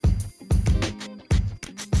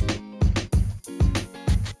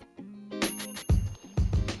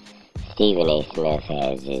Stephen A. Smith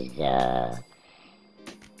has his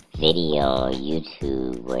video on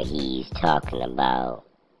YouTube where he's talking about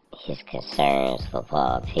his concerns for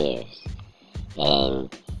Paul Pierce.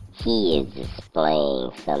 And he is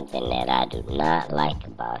displaying something that I do not like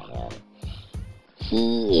about him.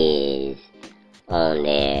 He is on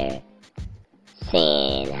there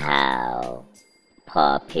saying how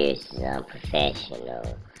Paul Pierce is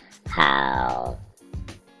unprofessional, how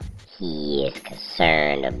he is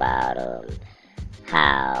concerned about him,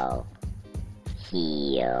 how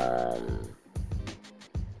he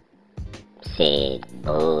said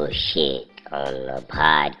bullshit on the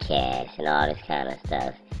podcast and all this kind of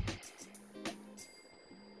stuff.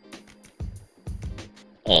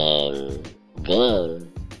 And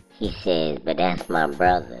then he says, but that's my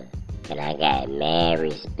brother, and I got mad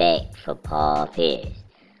respect for Paul Pierce.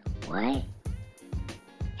 What?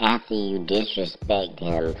 After you disrespect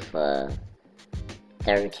him for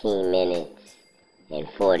 13 minutes and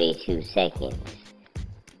 42 seconds,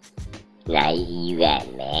 now you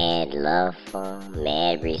got mad love for him,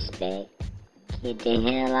 mad respect? Get the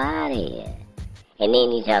hell out of here. And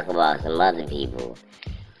then you talk about some other people.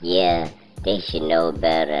 Yeah, they should know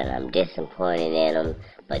better, and I'm disappointed in them,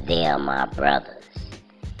 but they are my brothers.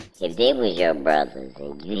 If they was your brothers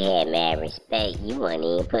and you had mad respect, you wouldn't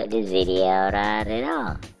even put this video out at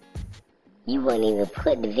all. You wouldn't even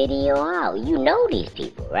put the video out. You know these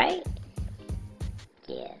people, right?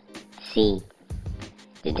 Yeah. See,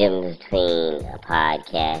 the difference between a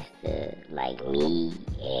podcaster like me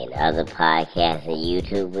and other podcasters and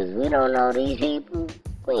YouTubers, we don't know these people.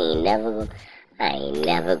 I ain't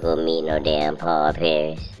never gonna meet no damn Paul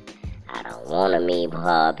Pierce. I don't wanna meet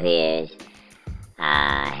Paul Pierce.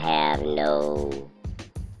 I have no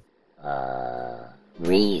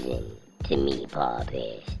reason to meet Paul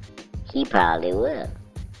Pierce. He probably will.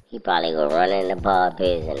 He probably gonna run into Paul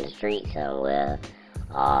Pierce in the street somewhere,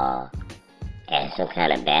 or at some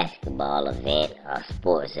kind of basketball event or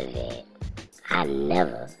sports event. I'm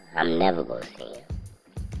never gonna see him.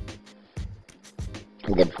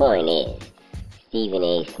 The point is, Stephen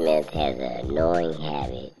A. Smith has an annoying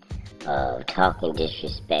habit of talking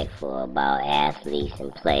disrespectful about athletes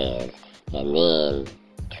and players, and then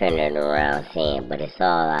turning around saying, but it's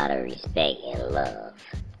all out of respect and love.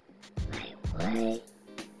 Like, what?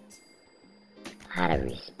 Out of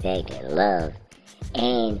respect and love?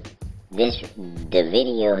 And the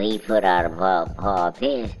video he put out about Paul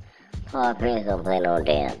Pierce don't play no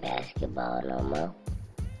damn basketball no more.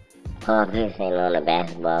 Paul Pierce ain't on the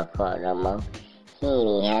basketball court no more. He ain't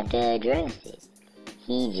even have to address it.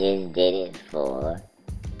 He just did it for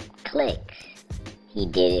clicks. He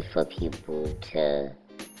did it for people to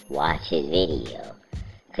watch his video.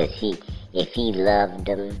 Cause if he loved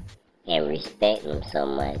them and respected them so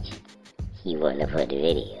much, he wouldn't have put the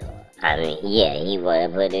video out. He wouldn't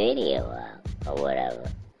have put the video out or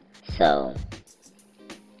whatever. So,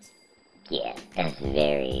 yeah, that's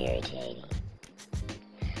very irritating.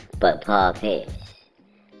 But Paul Pierce,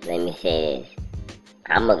 let me say this.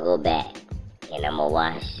 I'm gonna go back and I'm gonna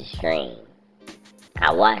watch the stream.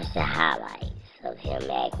 I watched the highlights of him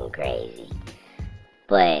acting crazy.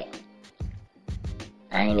 But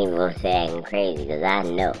I ain't even gonna say acting crazy, because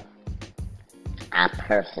I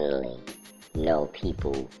personally know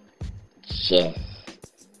people just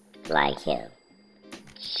like him.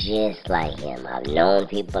 Just like him. I've known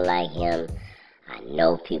people like him. I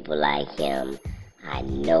know people like him. I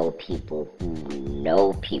know people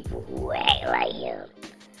who act like him.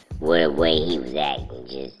 The way he was acting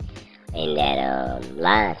just in that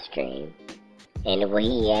live stream. And the way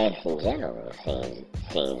he acts in general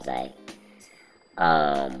seems like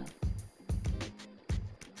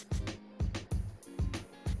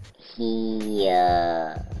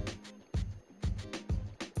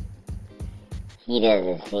he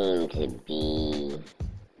doesn't seem to be,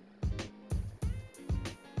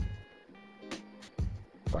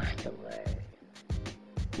 what's the word?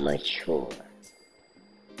 Mature.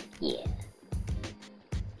 Yeah.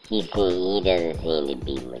 He doesn't seem to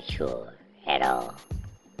be mature at all.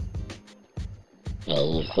 And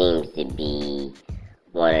he seems to be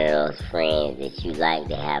one of those friends that you like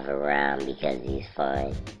to have around because he's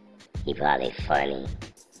fun. He probably funny.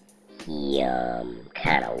 He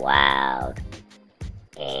kind of wild.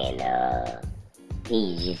 And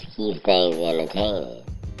he just keeps things entertaining.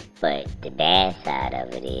 But the bad side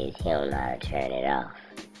of it is he don't know how to turn it off.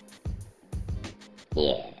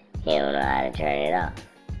 Yeah, he don't know how to turn it off.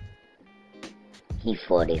 He's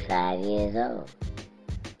 45 years old.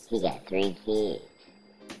 He got 3 kids.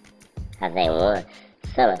 I think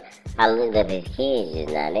I looked up his kids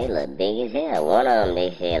just now. They look big as hell. One of them,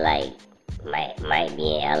 they said, like, might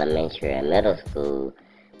be in elementary or middle school,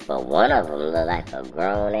 but one of them look like a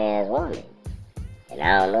grown ass woman, and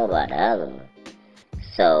I don't know about the other one.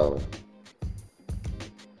 So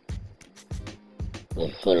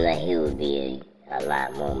it seems like he would be a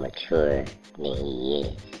lot more mature than he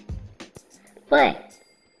is. But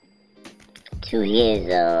to his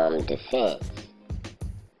defense,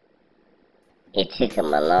 it took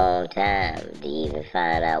him a long time to even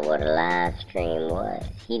find out what a live stream was.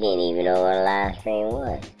 He didn't even know what a live stream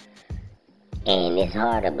was. And it's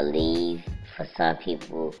hard to believe for some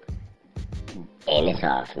people, and it's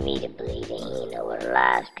hard for me to believe that he didn't know what a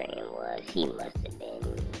live stream was. He must have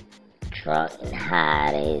been drunk and high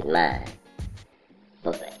out of his mind.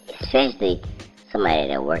 But especially somebody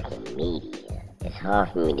that works in media, it's hard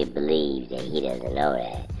for me to believe that he doesn't know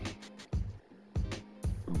that.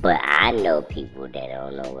 But I know people that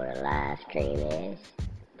don't know what a live stream is,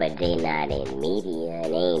 but they not in media and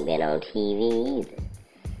they ain't been on TV either.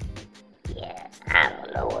 Yeah, I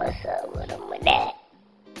don't know what's up with them with that.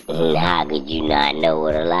 And how could you not know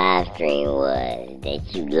what a live stream was?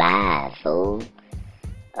 That you live, fool.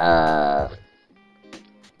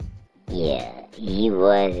 Yeah, he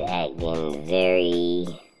was acting very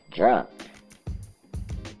drunk.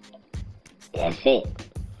 That's it.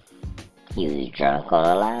 He was drunk on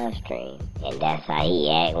a live stream, and that's how he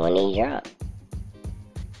act when he drunk.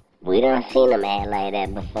 We done seen him act like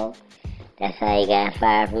that before. That's how he got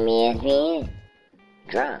fired from ESPN.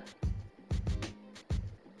 Drunk.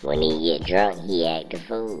 When he get drunk, he act a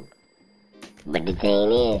fool. But the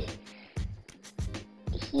thing is,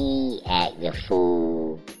 he act a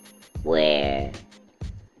fool where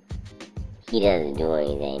he doesn't do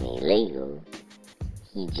anything illegal.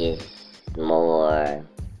 He just more,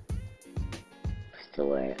 what's the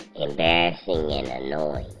word, embarrassing and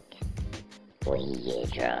annoying when he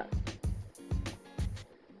get drunk,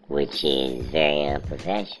 which is very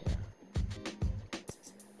unprofessional.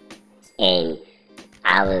 And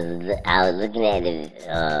I was looking at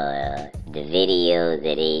the videos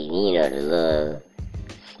that they, the little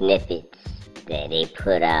snippets that they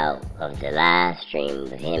put out of the live stream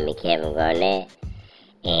of him and Kevin Garnett,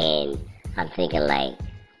 and I'm thinking like,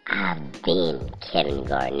 I've been Kevin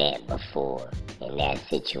Garnett before in that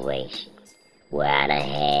situation where I done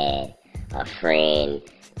had a friend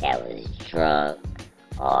that was drunk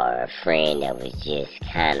or a friend that was just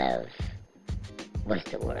kind of,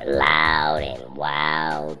 loud and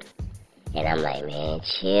wild. And I'm like, man,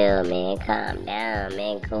 chill, man, calm down,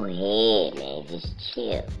 man, go ahead, man, just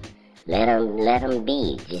chill. Let him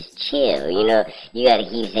be, just chill. You gotta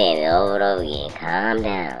keep saying it over and over again, calm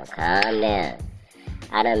down.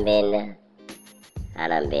 I done been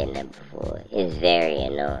there before. It's very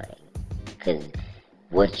annoying. Because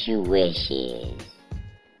what you wish is,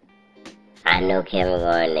 I know Kevin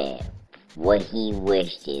Garnett, what he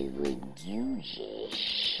wished is, would you just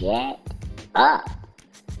shut up?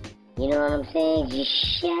 You know what I'm saying? Just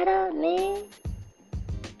shut up, man.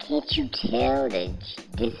 Can't you tell that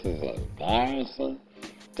this is embarrassing?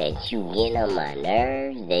 That you get on my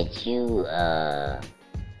nerves? That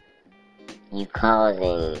you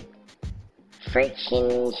causing friction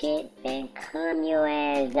and shit? Man, calm your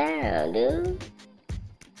ass down, dude.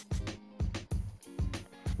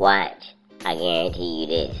 Watch. I guarantee you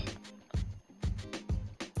this.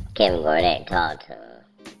 Kevin Garnett talked to him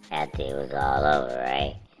after it was all over,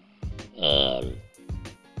 right? And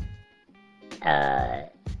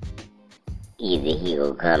either he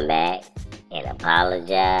will come back and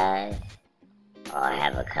apologize or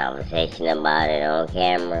have a conversation about it on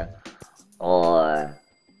camera, or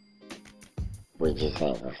we just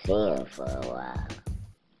ain't gonna see him for a while.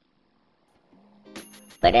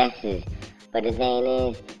 But the thing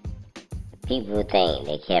is, people think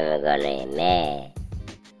that Kevin Garnett is mad,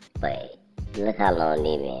 but look how long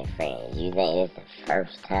they been friends. You think it's the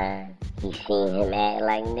first time he seen him act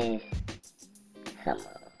like this? Come on.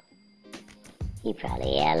 He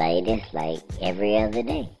probably act like this like every other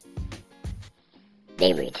day.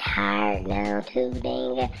 They retired now too. They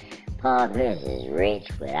ain't got... Paul Pierce is rich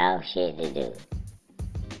without shit to do.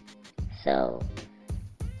 So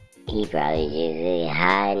he probably just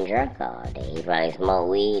high and drunk all day. He probably smoke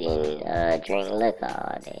weed and drink liquor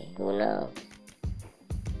all day. Who knows?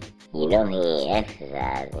 You know he ain't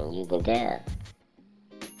exercising, you can tell.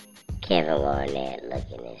 Kevin Garnett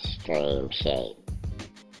looking in extreme shape.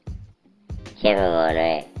 Kevin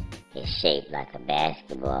Garnett is shaped like a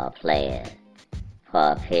basketball player.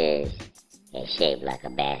 Paul Pierce is shaped like a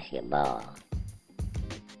basketball.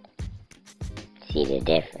 See the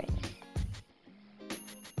difference?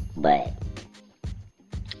 But,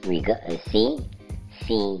 see,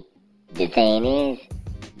 the thing is,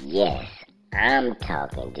 yes, I'm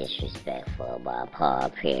talking disrespectful about Paul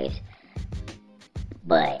Pierce,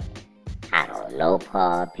 but I don't know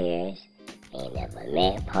Paul Pierce, ain't never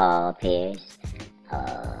met Paul Pierce.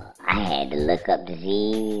 I had to look up to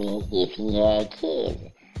see if he had kids.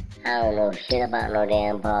 I don't know shit about no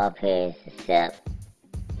damn Paul Pierce except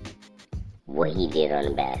what he did on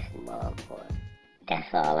the basketball court.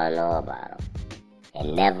 That's all I know about him.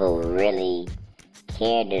 And never really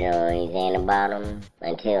cared to know anything about him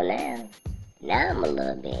until now. Now I'm a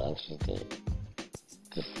little bit interested.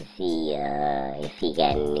 Just to see if he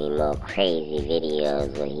got any more crazy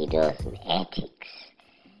videos where he doing some antics.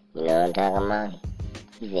 You know what I'm talking about?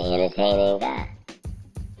 He's an entertaining guy.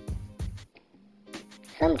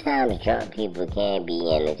 Sometimes drunk people can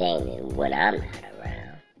be entertaining when I'm not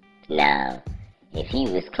around. Now, if he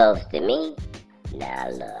was close to me, now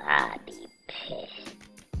look, I'd be pissed.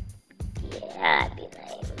 Yeah, I'd be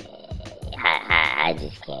like, man, I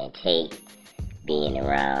just can't take being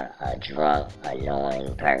around a drunk,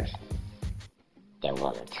 annoying person that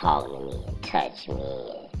want to talk to me and touch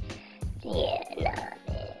me. Nah,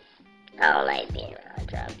 man. I don't like being around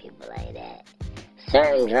drunk people like that.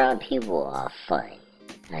 Certain drunk people are fun.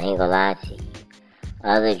 I ain't gonna lie to you.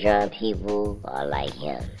 Other drunk people are like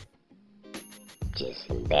him. Just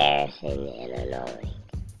embarrassing and annoying.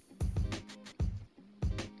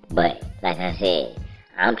 But, like I said,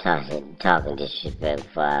 I'm talking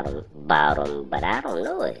disrespectful about him, but I don't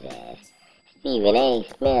know his ass. Stephen A.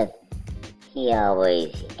 Smith, he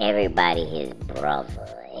always, everybody his brother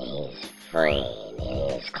and his friend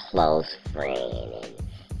and his close friend, and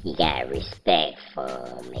he got respect for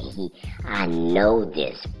him, and I know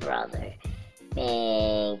this brother.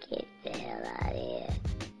 Man, get the hell out of here.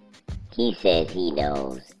 He says he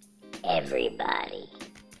knows everybody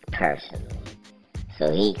personally.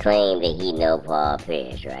 So he claimed that he know Paul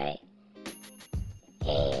Pierce, right?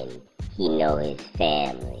 And he know his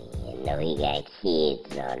family, and know he got kids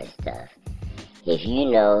and all this stuff. If you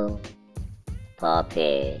know Paul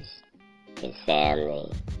Pierce, his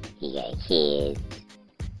family, he got kids,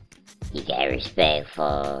 you got respect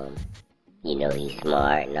for him, you know he's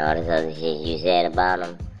smart and all this other shit you said about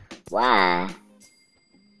him, why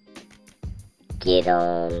get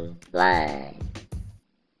online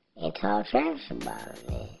and talk trash about him,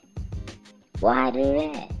 man? Why do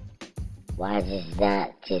that? Why just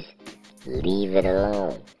not just leave it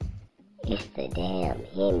alone? It's the damn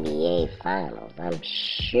NBA Finals. I'm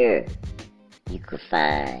sure you could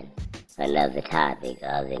find another topic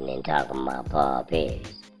other than talking about Paul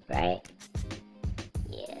Pierce, right?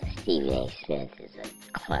 Yeah, Stephen A. Smith is a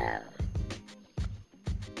clown.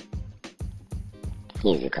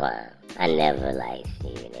 He's a clown. I never liked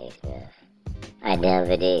Stephen A. Smith. I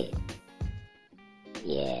never did.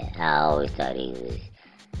 Yeah, I always thought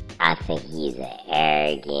I think he's an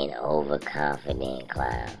arrogant, overconfident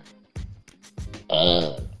clown.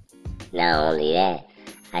 And not only that,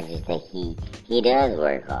 I just think he does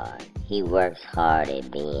work hard. He works hard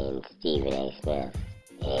at being Stephen A. Smith.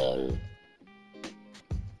 And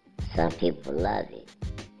some people love it.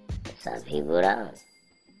 Some people don't.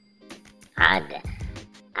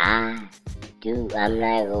 I'm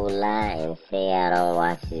not gonna lie and say I don't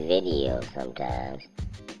watch his videos sometimes,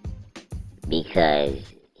 because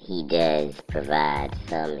he does provide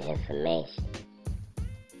some information.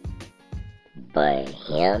 But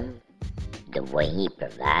him, the way he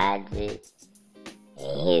provides it,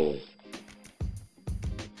 and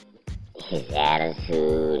his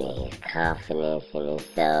attitude and his confidence in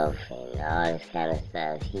himself and all this kind of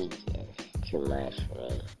stuff, he just too much for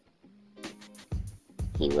me.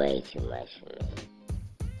 He way too much for me.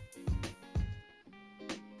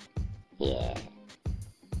 Yeah.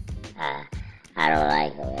 I don't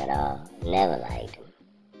like him at all. Never liked him.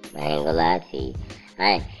 I ain't gonna lie to you.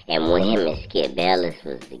 And when him and Skip Bayless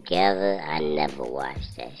was together, I never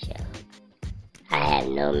watched that show. I have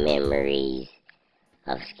no memories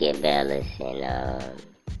of Skip Bayless and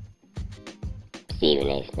Stephen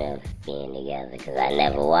A. Smith being together, because I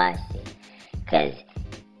never watched it. Because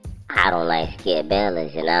I don't like Skip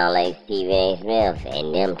Bayless and I don't like Stephen A. Smith,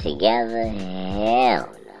 and them together, hell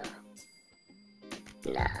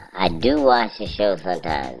no. Nah, I do watch the show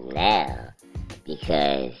sometimes now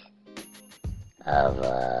because of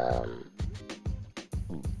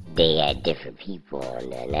they had different people on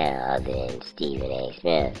there now other than Stephen A.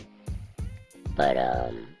 Smith. But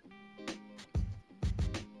I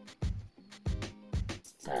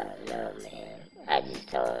don't know, man.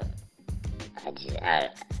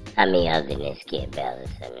 I mean, other than Skip Bayless,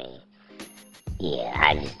 yeah,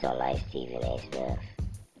 I just don't like Stephen A. Smith.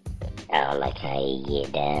 I don't like how he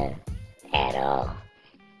get down at all.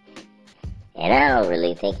 And I don't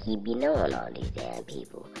really think he be knowing all these damn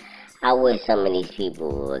people. I wish some of these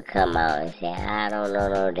people would come out and say, I don't know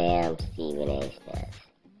no damn Stephen A. Smith.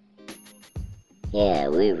 Yeah,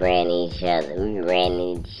 we ran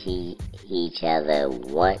into each other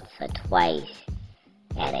once or twice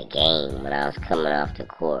at a game when I was coming off the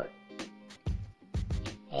court.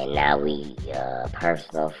 And now we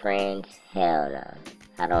personal friends? Hell no.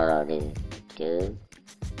 I don't know this dude.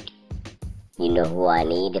 You know who I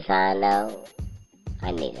need to find out?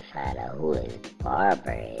 I need to find out who his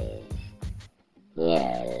barber is.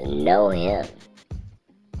 Yeah, know him.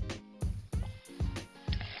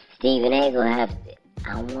 Stephen A. gonna have to,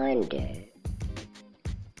 I wonder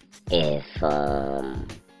if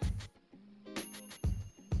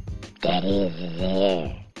that is his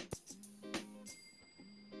hair.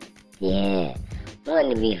 Yeah,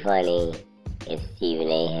 wouldn't it be funny if Stephen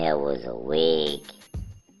A. hair was a wig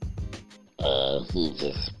and he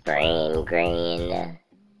just spraying gray in there?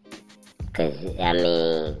 Cause I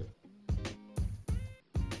mean,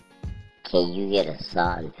 can you get a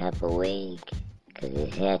salt and pepper wig? Cause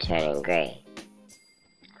his hair turning gray.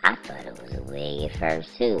 I thought it was a wig at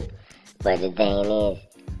first too. But the thing is,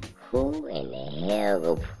 who in the hell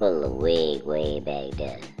will pull a wig way back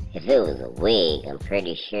there? If it was a wig, I'm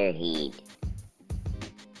pretty sure he'd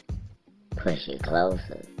push it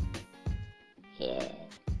closer. Yeah,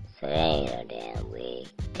 so that ain't no damn wig.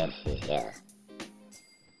 That's his hair.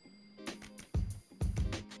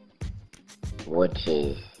 Which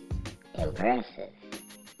is impressive.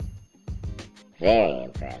 Very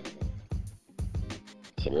impressive.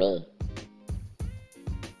 To me.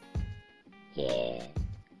 Yeah.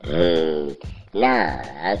 Nah,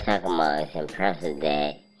 I'm talking about it's impressive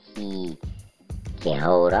that he can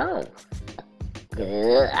hold on.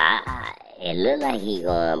 Cause it look like he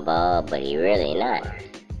going bald, but he really not.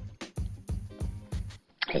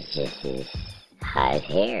 It's just how his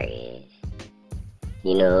hair is.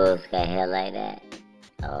 You know who else got hair like that?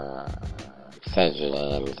 Cedric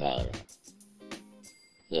the Entertainer.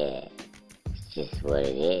 Yeah, it's just what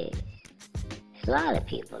it is. There's a lot of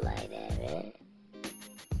people like that, man.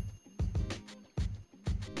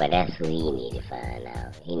 But that's who he need to find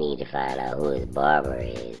out. He need to find out who his barber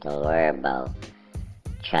is. Don't worry about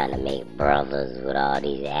trying to make brothers with all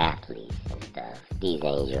these athletes and stuff. These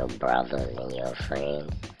ain't your brothers and your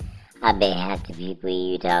friends. I bet half the people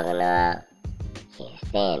you talking about can't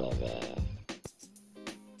stand his ass.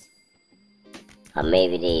 Or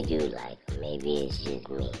maybe they do like him. Maybe it's just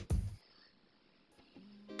me.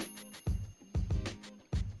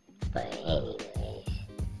 But anyways,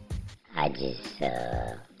 I just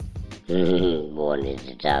wanted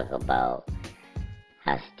to talk about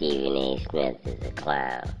how Stephen A. Smith is a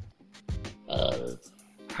clown. And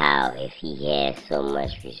how if he has so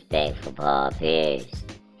much respect for Paul Pierce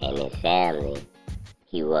and his family,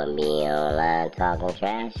 he wouldn't be online talking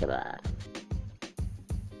trash about him.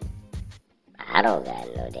 I don't got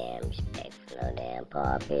no damn respect for no damn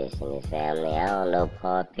Paul Pierce and his family. I don't know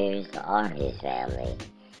Paul Pierce or his family.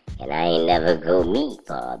 And I ain't never go meet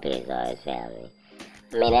Paul Pierce or his family.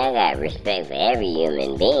 I mean, I got respect for every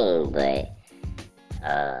human being, but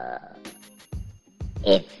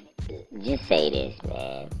if, just say this,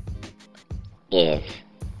 man. If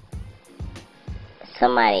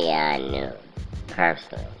somebody I knew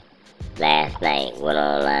personally last night went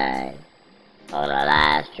online on a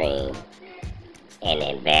live stream and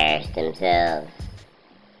embarrassed themselves,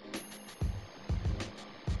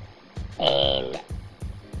 and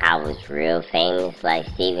I was real famous like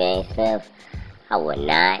Stephen A. Smith, I would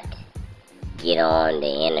not get on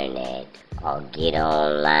the internet or get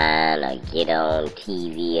online or get on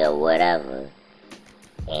TV or whatever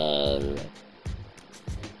and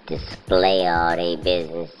display all their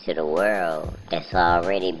business to the world that's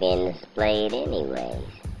already been displayed anyways.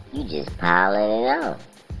 You just piling it on.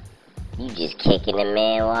 You just kicking the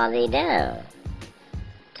man while they down.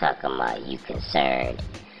 Talking about you concerned.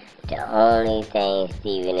 The only thing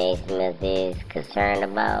Stephen A. Smith is concerned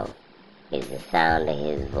about is the sound of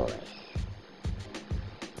his voice.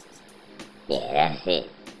 Yeah, that's it.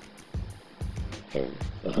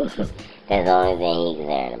 That's the only thing he's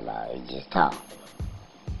concerned about, is just talking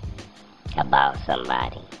about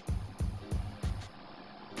somebody.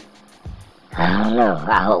 I don't know.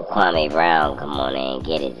 I hope Kwame Brown come on in and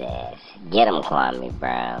get his ass. Get him, Kwame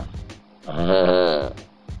Brown.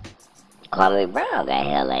 Kwame Brown got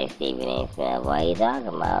hell like Stephen A. Smith. Why you talking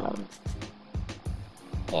about him?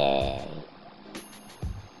 Yeah.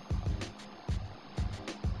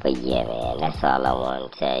 But yeah, man, that's all I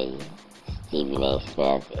want to tell you. Stephen A.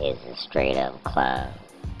 Smith is a straight up clown.